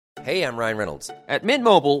Hey, I'm Ryan Reynolds. At Mint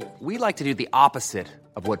Mobile, we like to do the opposite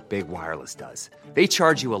of what Big Wireless does. They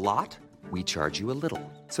charge you a lot, we charge you a little.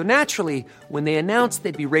 So naturally, when they announced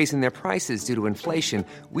they'd be raising their prices due to inflation,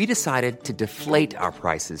 we decided to deflate our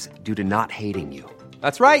prices due to not hating you.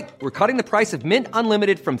 That's right. We're cutting the price of Mint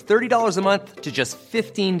Unlimited from $30 a month to just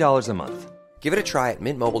 $15 a month. Give it a try at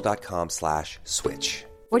mintmobile.com/switch.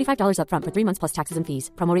 $45 up front for 3 months plus taxes and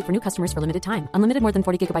fees. Promo rate for new customers for limited time. Unlimited more than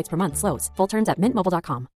 40 gigabytes per month. Slows full terms at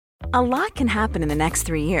mintmobile.com. A lot can happen in the next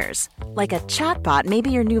 3 years. Like a chatbot may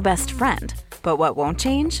be your new best friend. But what won't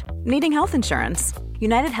change? Needing health insurance.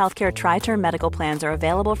 United Healthcare Tri-Term Medical Plans are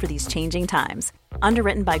available for these changing times.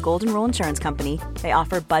 Underwritten by Golden Rule Insurance Company, they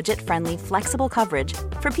offer budget-friendly, flexible coverage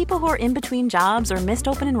for people who are in between jobs or missed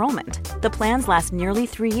open enrollment. The plans last nearly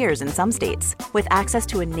 3 years in some states, with access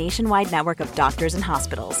to a nationwide network of doctors and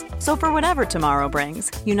hospitals. So for whatever tomorrow brings,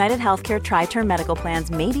 United Healthcare Tri-Term Medical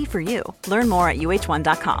Plans may be for you. Learn more at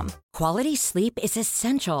uh1.com. Quality sleep is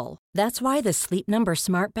essential. That's why the Sleep Number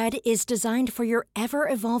Smart Bed is designed for your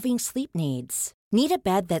ever-evolving sleep needs. Need a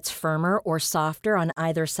bed that's firmer or softer on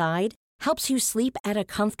either side? Helps you sleep at a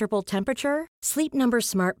comfortable temperature? Sleep Number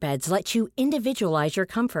Smart Beds let you individualize your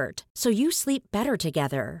comfort, so you sleep better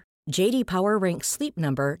together. J.D. Power ranks Sleep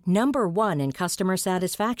Number number 1 in customer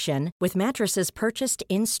satisfaction with mattresses purchased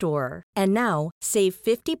in-store. And now, save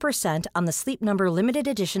 50% on the Sleep Number Limited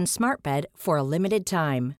Edition Smart Bed for a limited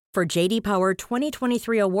time. For J.D. Power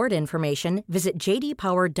 2023 award information, visit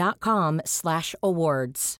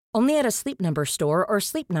jdpower.com/awards. Only at a Sleep Number store or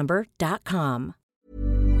sleepnumber.com.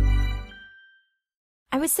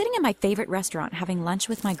 I was sitting at my favorite restaurant having lunch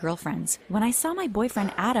with my girlfriends when I saw my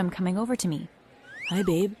boyfriend Adam coming over to me. "Hi,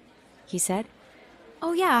 babe," he said.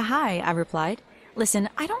 "Oh yeah, hi," I replied. "Listen,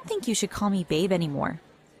 I don't think you should call me babe anymore."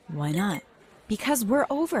 "Why not?" "Because we're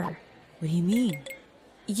over." "What do you mean?"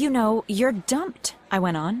 "You know, you're dumped," I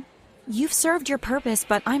went on. "You've served your purpose,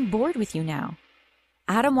 but I'm bored with you now."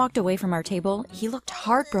 Adam walked away from our table. He looked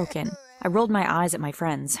heartbroken. I rolled my eyes at my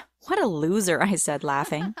friends. "What a loser," I said,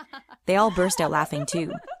 laughing. They all burst out laughing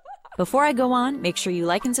too. Before I go on, make sure you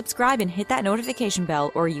like and subscribe and hit that notification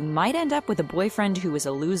bell, or you might end up with a boyfriend who is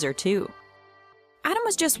a loser too. Adam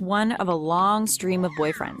was just one of a long stream of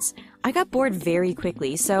boyfriends. I got bored very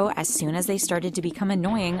quickly, so as soon as they started to become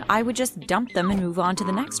annoying, I would just dump them and move on to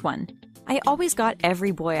the next one. I always got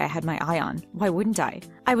every boy I had my eye on. Why wouldn't I?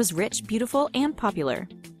 I was rich, beautiful, and popular.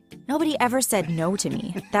 Nobody ever said no to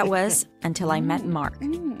me. That was until I met Mark.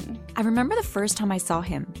 I remember the first time I saw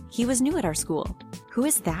him. He was new at our school. "Who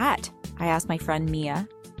is that?" I asked my friend Mia.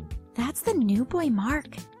 "That's the new boy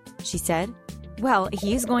Mark," she said. "Well,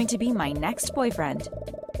 he's going to be my next boyfriend."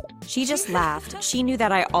 She just laughed. She knew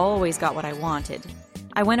that I always got what I wanted.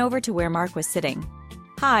 I went over to where Mark was sitting.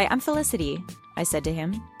 "Hi, I'm Felicity," I said to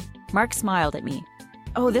him. Mark smiled at me.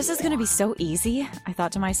 "Oh, this is going to be so easy," I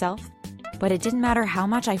thought to myself. But it didn't matter how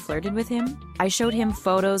much I flirted with him. I showed him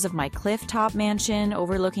photos of my cliff-top mansion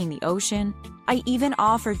overlooking the ocean. I even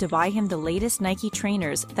offered to buy him the latest Nike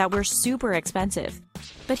trainers that were super expensive.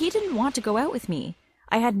 But he didn't want to go out with me.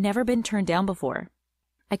 I had never been turned down before.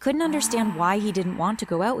 I couldn't understand why he didn't want to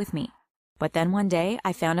go out with me. But then one day,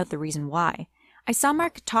 I found out the reason why. I saw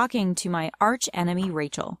Mark talking to my arch enemy,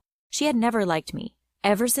 Rachel. She had never liked me,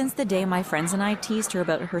 ever since the day my friends and I teased her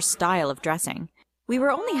about her style of dressing. We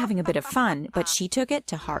were only having a bit of fun, but she took it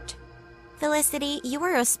to heart. "Felicity, you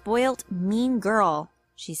are a spoilt, mean girl,"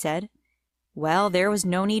 she said. Well, there was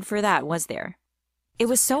no need for that, was there? It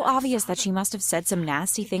was so obvious that she must have said some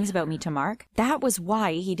nasty things about me to Mark. That was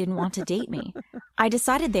why he didn't want to date me. I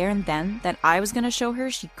decided there and then that I was going to show her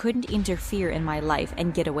she couldn't interfere in my life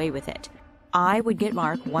and get away with it. I would get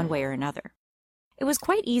Mark one way or another. It was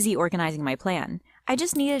quite easy organizing my plan. I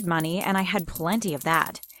just needed money, and I had plenty of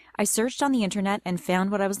that. I searched on the internet and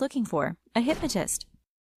found what I was looking for, a hypnotist.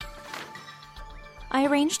 I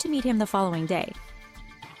arranged to meet him the following day.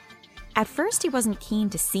 At first, he wasn't keen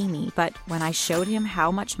to see me, but when I showed him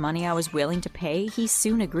how much money I was willing to pay, he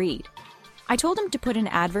soon agreed. I told him to put an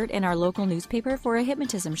advert in our local newspaper for a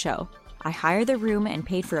hypnotism show. I hired the room and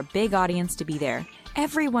paid for a big audience to be there.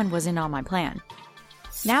 Everyone was in on my plan.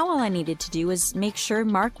 Now all I needed to do was make sure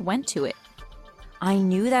Mark went to it. I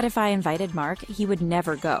knew that if I invited Mark, he would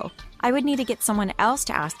never go. I would need to get someone else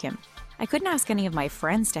to ask him. I couldn't ask any of my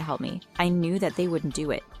friends to help me. I knew that they wouldn't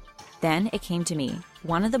do it. Then it came to me.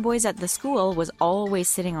 One of the boys at the school was always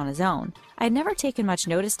sitting on his own. I had never taken much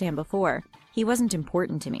notice to him before. He wasn't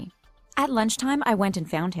important to me. At lunchtime, I went and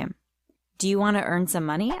found him. "Do you want to earn some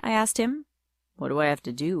money?" I asked him. "What do I have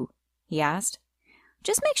to do?" he asked.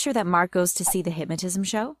 "Just make sure that Mark goes to see the hypnotism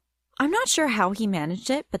show." I'm not sure how he managed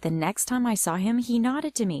it, but the next time I saw him, he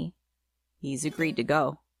nodded to me. "He's agreed to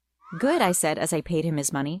go." Good, I said as I paid him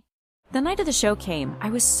his money. The night of the show came. I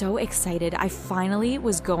was so excited. I finally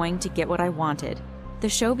was going to get what I wanted. The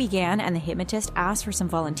show began and the hypnotist asked for some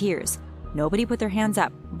volunteers. Nobody put their hands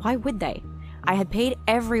up. Why would they? I had paid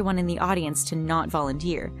everyone in the audience to not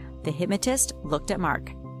volunteer. The hypnotist looked at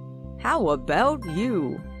Mark. "How about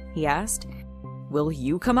you?" he asked. "Will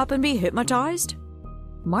you come up and be hypnotized?"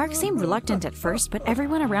 Mark seemed reluctant at first, but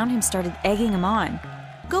everyone around him started egging him on.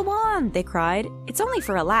 "Go on," they cried. "It's only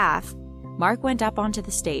for a laugh." Mark went up onto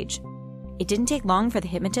the stage. It didn't take long for the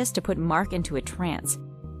hypnotist to put Mark into a trance.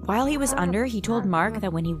 While he was under, he told Mark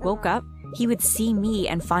that when he woke up, he would see me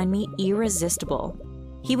and find me irresistible.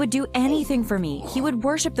 He would do anything for me. He would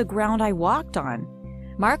worship the ground I walked on.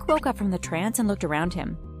 Mark woke up from the trance and looked around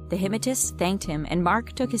him. The hypnotist thanked him, and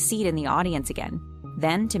Mark took his seat in the audience again.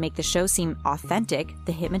 Then, to make the show seem authentic,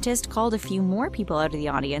 the hypnotist called a few more people out of the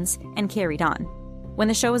audience and carried on. When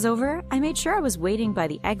the show was over, I made sure I was waiting by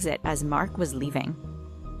the exit as Mark was leaving.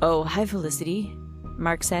 "Oh, hi, Felicity,"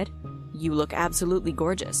 Mark said. "You look absolutely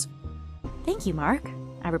gorgeous." "Thank you, Mark,"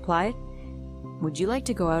 I replied. "Would you like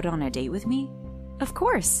to go out on a date with me?" "Of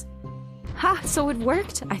course." Ha, so it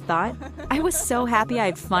worked, I thought. I was so happy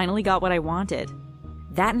I'd finally got what I wanted.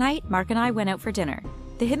 That night, Mark and I went out for dinner.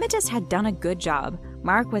 The hypnotist had done a good job.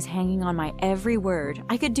 Mark was hanging on my every word.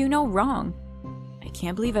 I could do no wrong. "I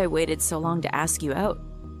can't believe I waited so long to ask you out,"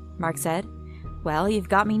 Mark said. "Well, you've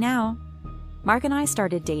got me now." Mark and I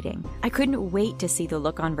started dating. I couldn't wait to see the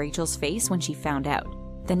look on Rachel's face when she found out.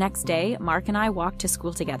 The next day, Mark and I walked to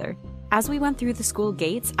school together. As we went through the school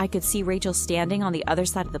gates, I could see Rachel standing on the other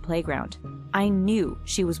side of the playground. I knew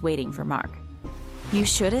she was waiting for Mark. You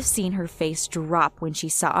should have seen her face drop when she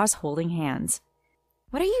saw us holding hands.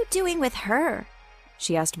 "What are you doing with her?"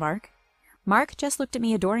 she asked Mark. Mark just looked at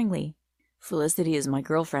me adoringly. "Felicity is my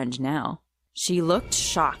girlfriend now." She looked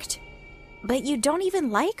shocked. "But you don't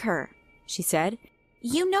even like her," she said.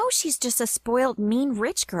 "You know she's just a spoiled, mean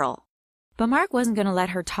rich girl." But Mark wasn't going to let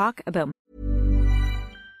her talk about.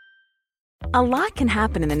 A lot can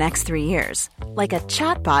happen in the next 3 years. Like a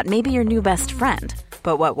chatbot may be your new best friend.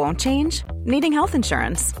 But what won't change? Needing health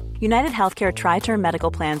insurance. United Healthcare Tri-Term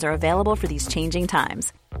Medical Plans are available for these changing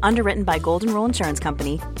times. Underwritten by Golden Rule Insurance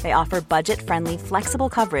Company, they offer budget-friendly, flexible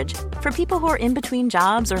coverage for people who are in between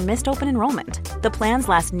jobs or missed open enrollment. The plans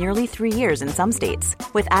last nearly 3 years in some states,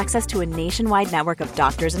 with access to a nationwide network of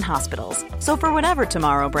doctors and hospitals. So for whatever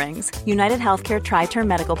tomorrow brings, United Healthcare Tri-Term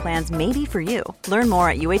Medical Plans may be for you. Learn more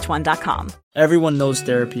at uh1.com. Everyone knows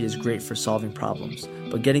therapy is great for solving problems,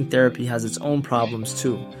 but getting therapy has its own problems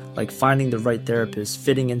too, like finding the right therapist,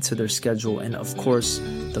 fitting into their schedule, and of course,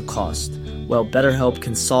 the cost. Well, BetterHelp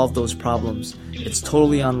can solve those problems. It's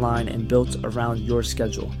totally online and built around your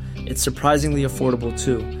schedule. It's surprisingly affordable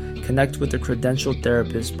too. Connect with a credentialed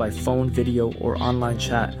therapist by phone, video, or online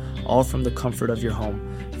chat, all from the comfort of your home.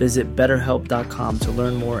 Visit BetterHelp.com to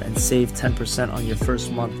learn more and save 10% on your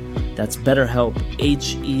first month. That's BetterHelp,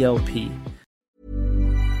 H-E-L-P.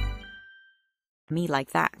 Me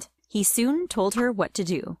like that. He soon told her what to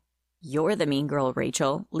do. "You're the mean girl,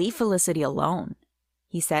 Rachel. Leave Felicity alone,"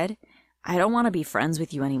 he said. "I don't want to be friends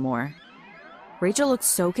with you anymore." Rachel looked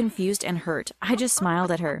so confused and hurt. I just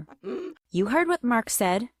smiled at her. "You heard what Mark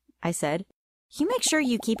said," I said. "You make sure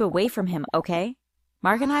you keep away from him, okay?"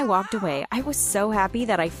 Mark and I walked away. I was so happy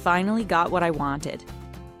that I finally got what I wanted.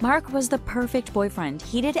 Mark was the perfect boyfriend.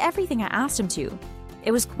 He did everything I asked him to.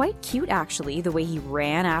 It was quite cute, actually, the way he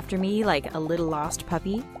ran after me like a little lost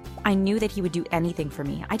puppy. I knew that he would do anything for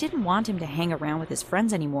me. I didn't want him to hang around with his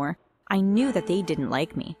friends anymore. I knew that they didn't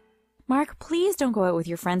like me. "Mark, please don't go out with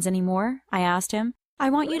your friends anymore," I asked him. "I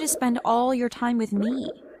want you to spend all your time with me."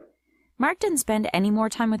 Mark didn't spend any more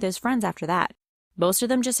time with his friends after that. Most of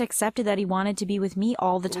them just accepted that he wanted to be with me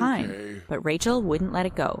all the time. Okay. But Rachel wouldn't let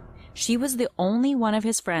it go. She was the only one of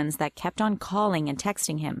his friends that kept on calling and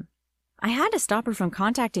texting him. I had to stop her from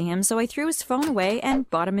contacting him, so I threw his phone away and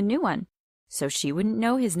bought him a new one. So she wouldn't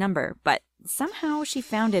know his number, but somehow she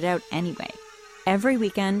found it out anyway. Every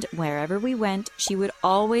weekend, wherever we went, she would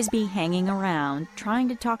always be hanging around, trying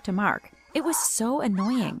to talk to Mark. It was so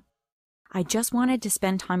annoying. I just wanted to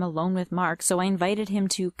spend time alone with Mark, so I invited him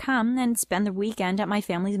to come and spend the weekend at my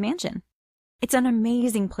family's mansion. "It's an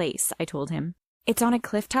amazing place," I told him. "It's on a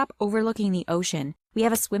cliff top overlooking the ocean. We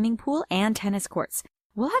have a swimming pool and tennis courts.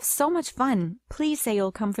 We'll have so much fun. Please say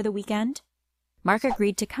you'll come for the weekend." Mark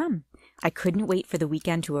agreed to come. I couldn't wait for the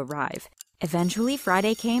weekend to arrive. Eventually,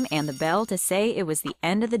 Friday came and the bell to say it was the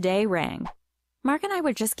end of the day rang. Mark and I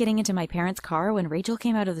were just getting into my parents' car when Rachel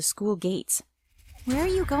came out of the school gates. "Where are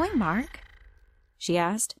you going, Mark?" she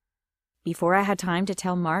asked. Before I had time to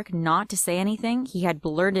tell Mark not to say anything, he had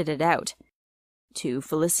blurted it out. To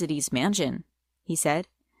Felicity's mansion, he said.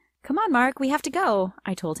 Come on, Mark, we have to go,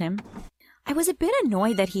 I told him. I was a bit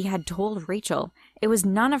annoyed that he had told Rachel. It was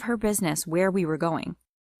none of her business where we were going.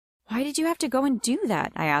 Why did you have to go and do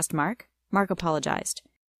that? I asked Mark. Mark apologized.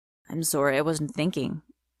 I'm sorry, I wasn't thinking,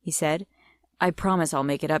 he said. I promise I'll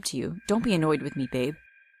make it up to you. Don't be annoyed with me, babe.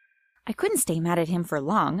 I couldn't stay mad at him for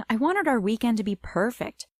long. I wanted our weekend to be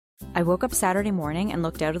perfect. I woke up Saturday morning and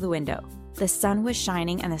looked out of the window. The sun was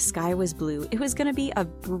shining and the sky was blue. It was going to be a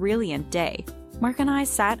brilliant day. Mark and I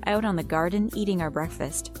sat out on the garden eating our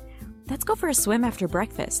breakfast. Let's go for a swim after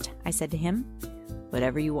breakfast, I said to him.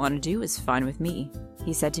 Whatever you want to do is fine with me,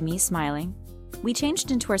 he said to me, smiling. We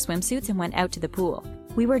changed into our swimsuits and went out to the pool.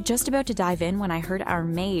 We were just about to dive in when I heard our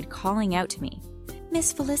maid calling out to me.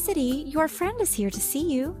 Miss Felicity, your friend is here to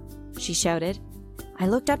see you, she shouted. I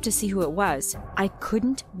looked up to see who it was. I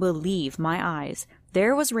couldn't believe my eyes.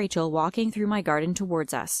 There was Rachel walking through my garden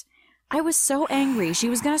towards us. I was so angry. She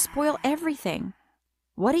was going to spoil everything.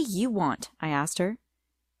 What do you want? I asked her.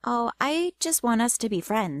 Oh, I just want us to be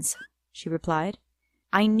friends, she replied.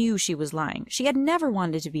 I knew she was lying. She had never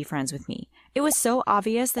wanted to be friends with me. It was so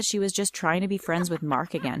obvious that she was just trying to be friends with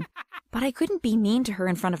Mark again. But I couldn't be mean to her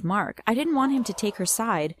in front of Mark. I didn't want him to take her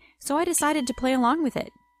side, so I decided to play along with it.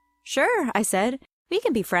 Sure, I said. We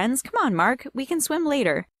can be friends. Come on, Mark. We can swim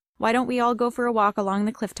later. Why don't we all go for a walk along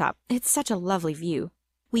the cliff top? It's such a lovely view.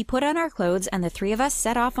 We put on our clothes and the three of us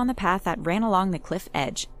set off on the path that ran along the cliff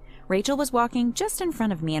edge. Rachel was walking just in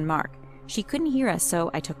front of me and Mark. She couldn't hear us, so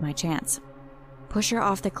I took my chance. Push her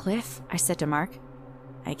off the cliff, I said to Mark.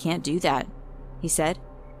 I can't do that, he said.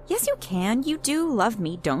 Yes, you can. You do love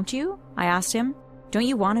me, don't you? I asked him. Don't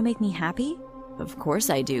you want to make me happy? Of course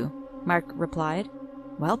I do, Mark replied.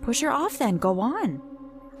 Well, push her off then. Go on.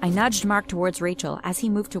 I nudged Mark towards Rachel. As he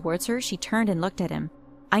moved towards her, she turned and looked at him.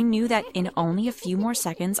 I knew that in only a few more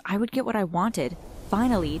seconds, I would get what I wanted.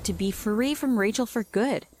 Finally, to be free from Rachel for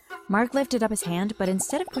good. Mark lifted up his hand, but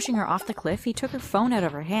instead of pushing her off the cliff, he took her phone out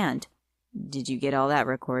of her hand. Did you get all that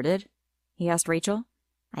recorded? He asked Rachel.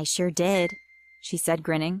 I sure did, she said,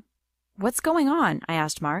 grinning. What's going on? I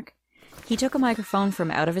asked Mark. He took a microphone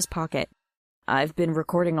from out of his pocket. I've been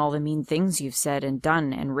recording all the mean things you've said and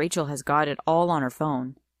done, and Rachel has got it all on her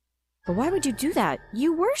phone. But why would you do that?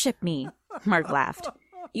 You worship me, Mark laughed.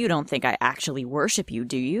 You don't think I actually worship you,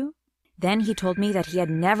 do you? Then he told me that he had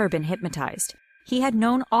never been hypnotized. He had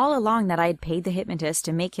known all along that I had paid the hypnotist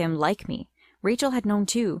to make him like me. Rachel had known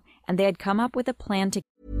too, and they had come up with a plan to...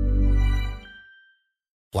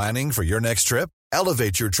 Planning for your next trip?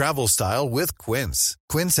 Elevate your travel style with Quince.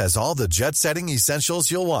 Quince has all the jet-setting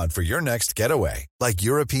essentials you'll want for your next getaway, like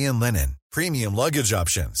European linen, premium luggage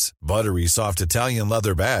options, buttery soft Italian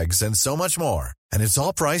leather bags, and so much more. And it's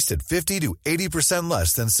all priced at 50 to 80%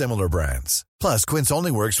 less than similar brands. Plus, Quince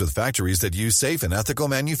only works with factories that use safe and ethical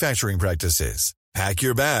manufacturing practices. Pack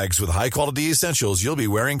your bags with high-quality essentials you'll be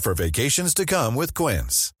wearing for vacations to come with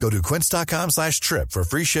Quince. Go to quince.com/trip for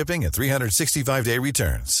free shipping and 365-day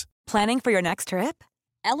returns. Planning for your next trip?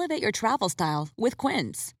 Elevate your travel style with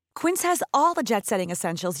Quince. Quince has all the jet-setting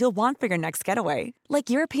essentials you'll want for your next getaway, like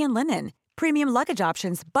European linen, premium luggage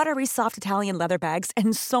options, buttery soft Italian leather bags,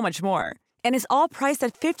 and so much more. And is all priced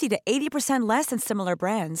at 50 to 80% less than similar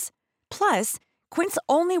brands. Plus, Quince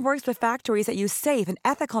only works with factories that use safe and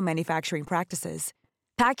ethical manufacturing practices.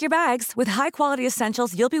 Pack your bags with high-quality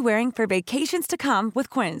essentials you'll be wearing for vacations to come with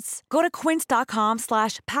Quince. Go to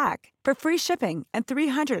quince.com/pack for free shipping and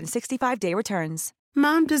 365-day returns.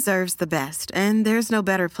 Mom deserves the best, and there's no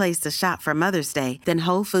better place to shop for Mother's Day than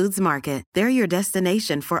Whole Foods Market. They're your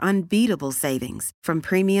destination for unbeatable savings, from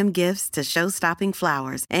premium gifts to show-stopping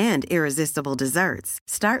flowers and irresistible desserts.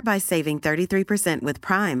 Start by saving 33% with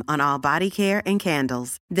Prime on all body care and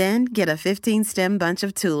candles. Then get a 15-stem bunch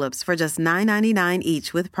of tulips for just $9.99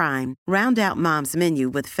 each with Prime. Round out Mom's menu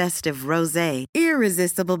with festive rosé,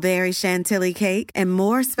 irresistible berry chantilly cake, and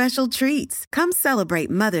more special treats. Come celebrate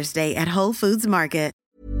Mother's Day at Whole Foods Market.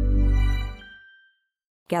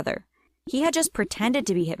 Together. He had just pretended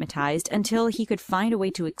to be hypnotized until he could find a way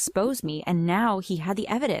to expose me, and now he had the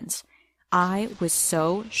evidence. I was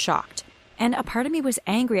so shocked, and a part of me was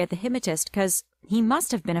angry at the hypnotist because he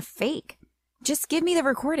must have been a fake. Just give me the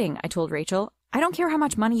recording, I told Rachel. I don't care how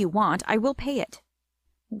much money you want, I will pay it.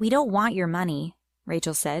 We don't want your money,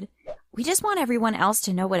 Rachel said. We just want everyone else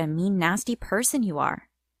to know what a mean, nasty person you are.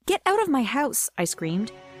 Get out of my house, I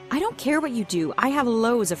screamed. I don't care what you do. I have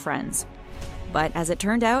loads of friends. But as it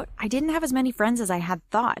turned out, I didn't have as many friends as I had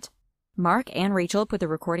thought. Mark and Rachel put the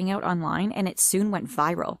recording out online, and it soon went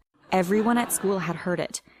viral. Everyone at school had heard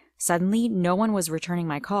it. Suddenly, no one was returning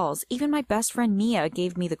my calls. Even my best friend Mia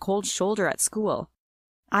gave me the cold shoulder at school.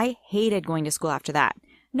 I hated going to school after that.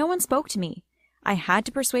 No one spoke to me. I had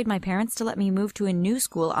to persuade my parents to let me move to a new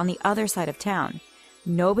school on the other side of town.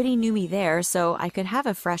 Nobody knew me there, so I could have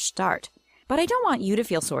a fresh start. But I don't want you to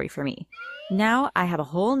feel sorry for me. Now I have a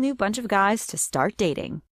whole new bunch of guys to start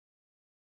dating.